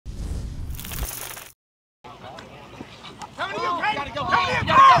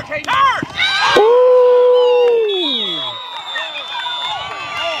Reverse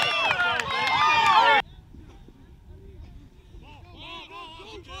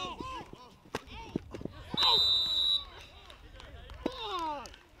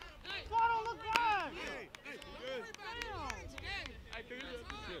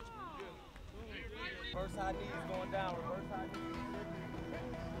high knees going down, reverse high knees.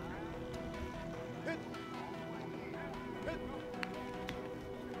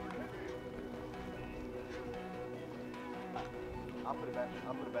 I'll put it back,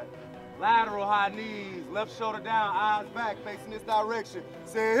 I'll put it back. Lateral high knees, left shoulder down, eyes back, facing this direction.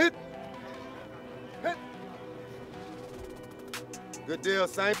 Say hit. Hit. Good deal,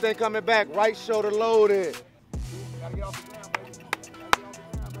 same thing coming back, right shoulder loaded. Gotta get off the ground, baby. Gotta get off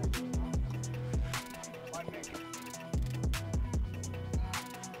the ground, baby.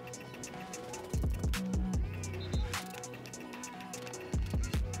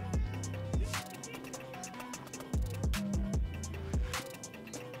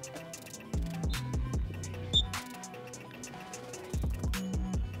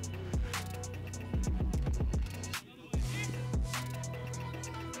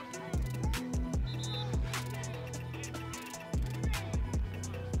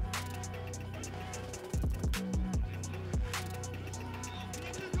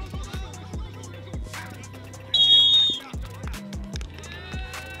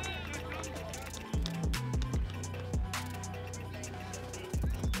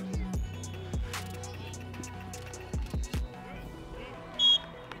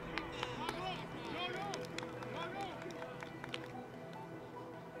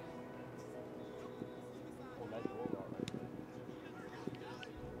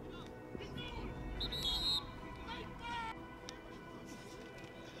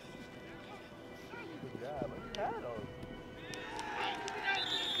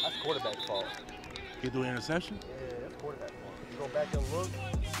 That's quarterback's fault. He threw an interception? Yeah, that's quarterback's fault. You go back and look,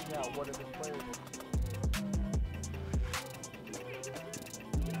 see how one of his players is.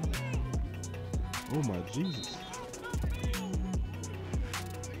 Oh my Jesus.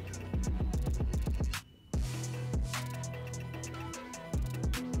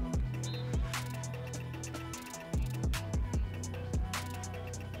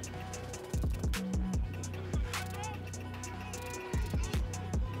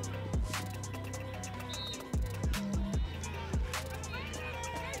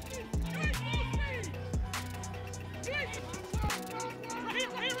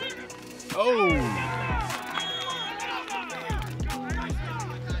 Oh!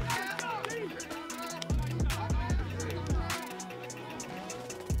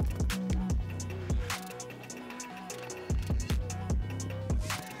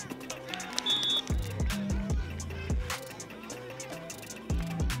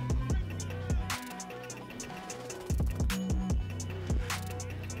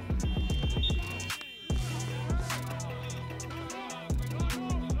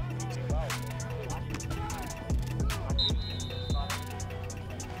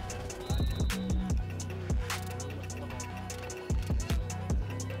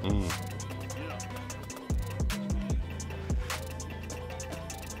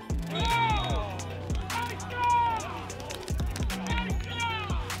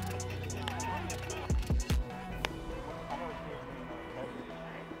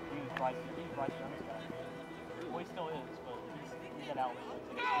 Well, he still is, but he's an outlet.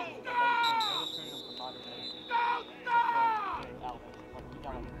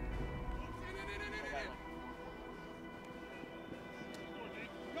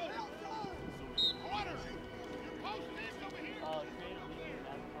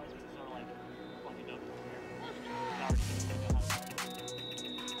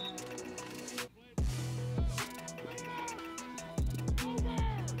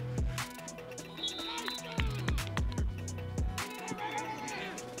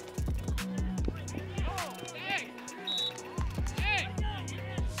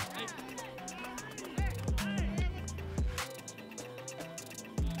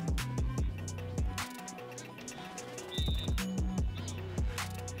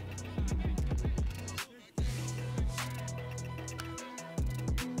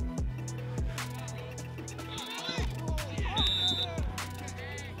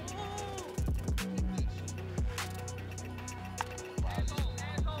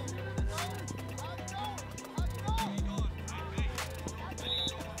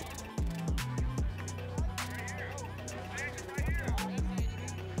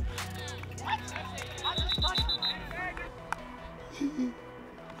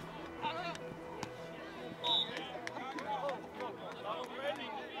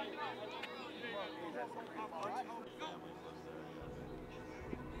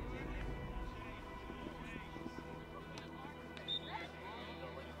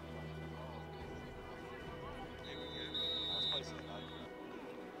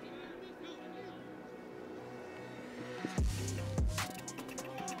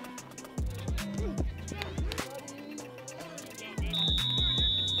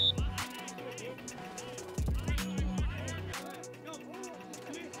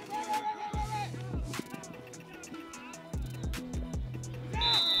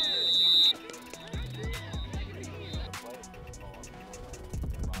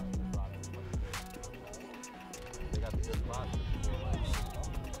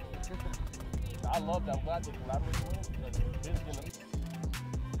 I love that. I'm glad they collaborated with him because this is gonna.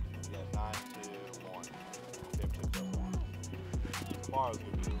 Yeah, 9-1. Championship up 1. Tomorrow's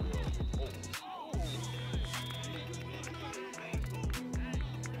gonna be the real.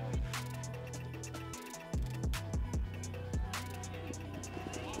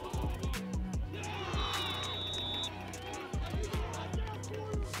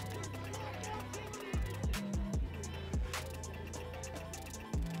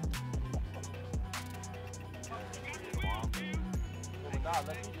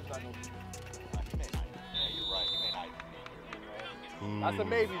 Oh. That's a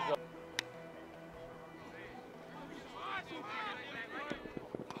maybe, though.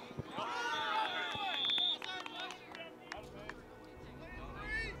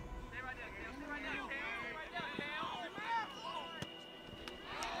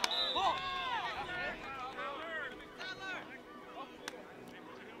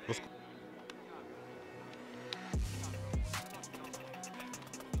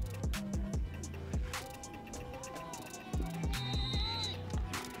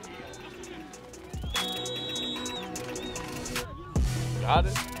 Got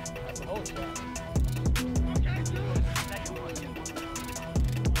it. That's a whole shot.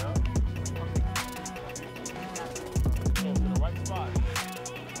 Came to the right spot.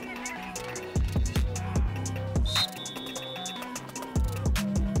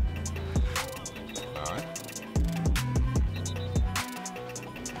 All right.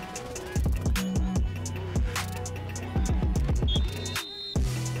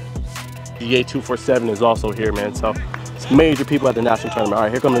 EA 247 is also here, man. So major people at the national tournament. All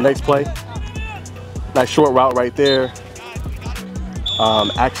right, here comes the next play. Nice short route right there.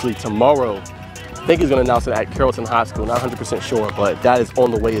 Actually, tomorrow, I think he's going to announce it at Carrollton High School. Not 100% sure, but that is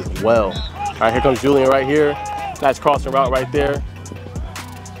on the way as well. All right, here comes Julian right here. Nice crossing route right there.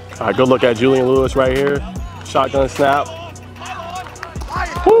 All right, good look at Julian Lewis right here. Shotgun snap.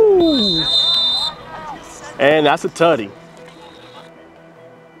 Woo! And that's a tutty.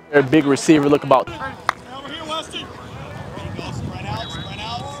 Their big receiver, look about.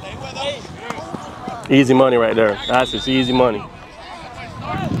 Easy money right there. That's just easy money.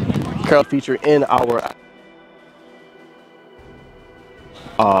 Carroll feature in our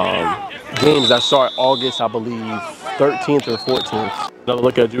games that start August, I believe, 13th or 14th. Another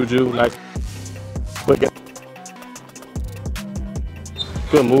look at Juju. Nice. Look at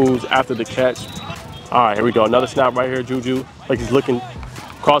good moves after the catch. All right, here we go. Another snap right here, Juju. Like he's looking,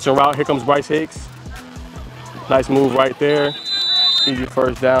 crossing route. Here comes Bryce Hicks. Nice move right there. Easy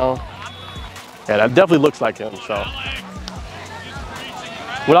first down. Yeah, that definitely looks like him, so.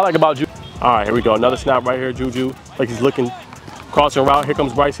 What I like about Juju. All right, here we go. Another snap right here, Juju. Like he's looking, crossing route. Here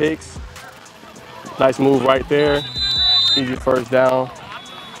comes Bryce Hicks. Nice move right there. Easy first down.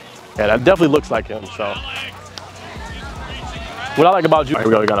 Yeah, that definitely looks like him, so. What I like about Juju. All right, here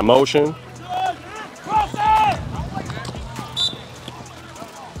we go. We got a motion.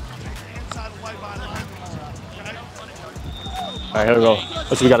 All right, here we go.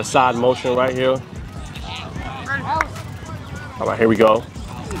 So we got a side motion right here. All right, here we go.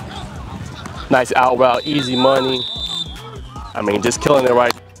 Nice out route, easy money. I mean, just killing it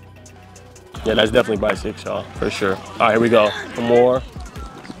right. Yeah, that's definitely Bryce Hicks, y'all, for sure. All right, here we go. Some more.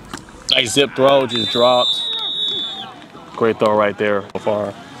 Nice zip throw, just dropped. Great throw right there so far.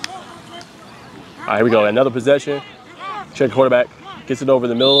 All right, here we go. Another possession. Check the quarterback. Gets it over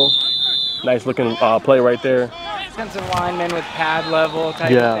the middle. Nice looking play right there. Defensive lineman with pad level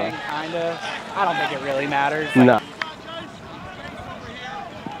type of thing, kind of. I don't think it really matters. Like, nah.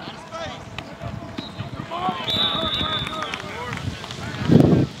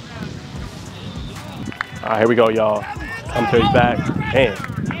 All right, here we go, y'all. Come to his back. Man,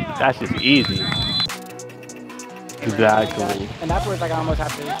 that's just easy. Exactly. And that's where it's like I almost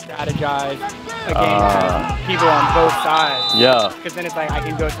have to strategize a game that has people on both sides. Yeah. Because then it's like I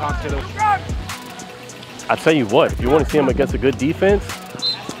can go talk to the. I tell you what, if you want to see him against a good defense,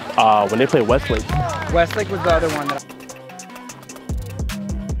 when they play Westlake. Westlake was the other one that.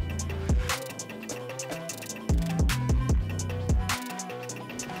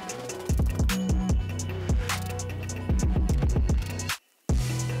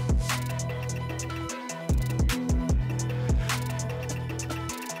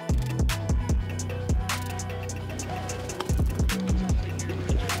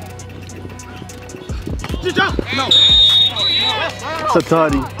 No. It's a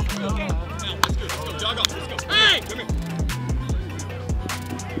tutty.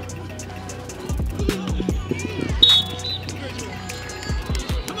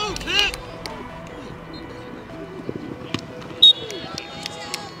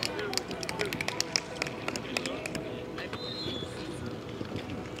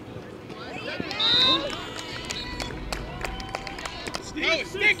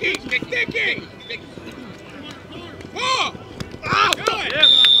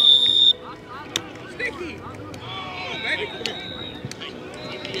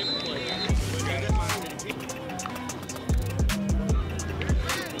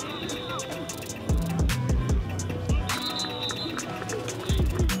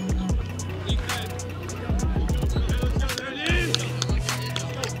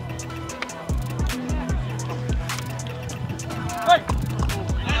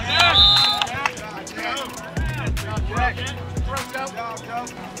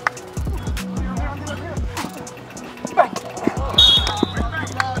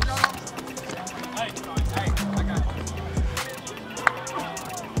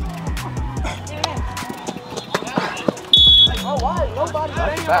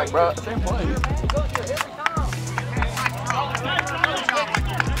 Back, bro. Same play.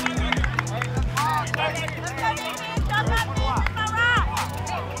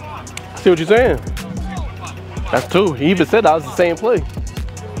 See what you're saying? That's two. He even said that was the same play.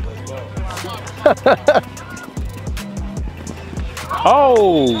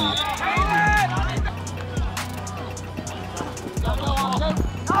 Oh!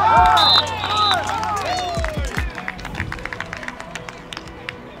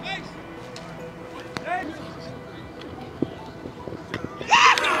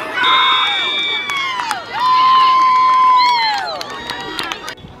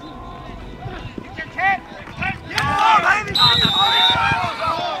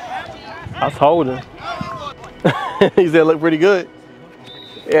 I was holding. He said look pretty good.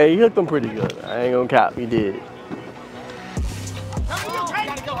 Yeah, he hooked them pretty good. I ain't gonna cap, he did.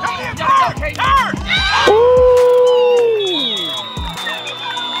 Ooh.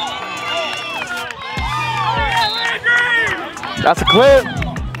 That's a clip.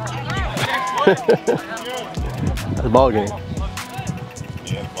 That's a ball game.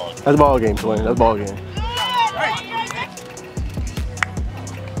 That's a ball game, Twin. That's a ball game.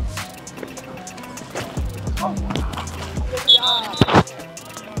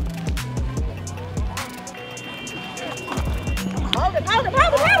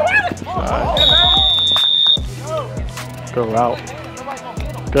 Good route.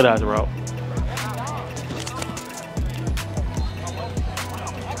 Good ass route.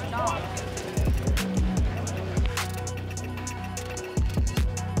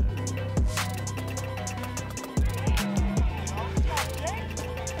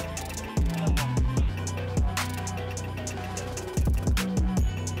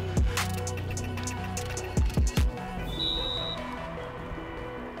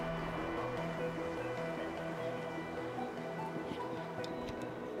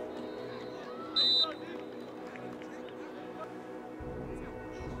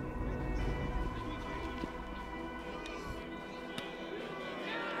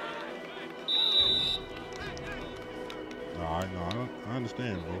 I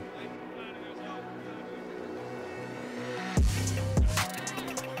understand, bro.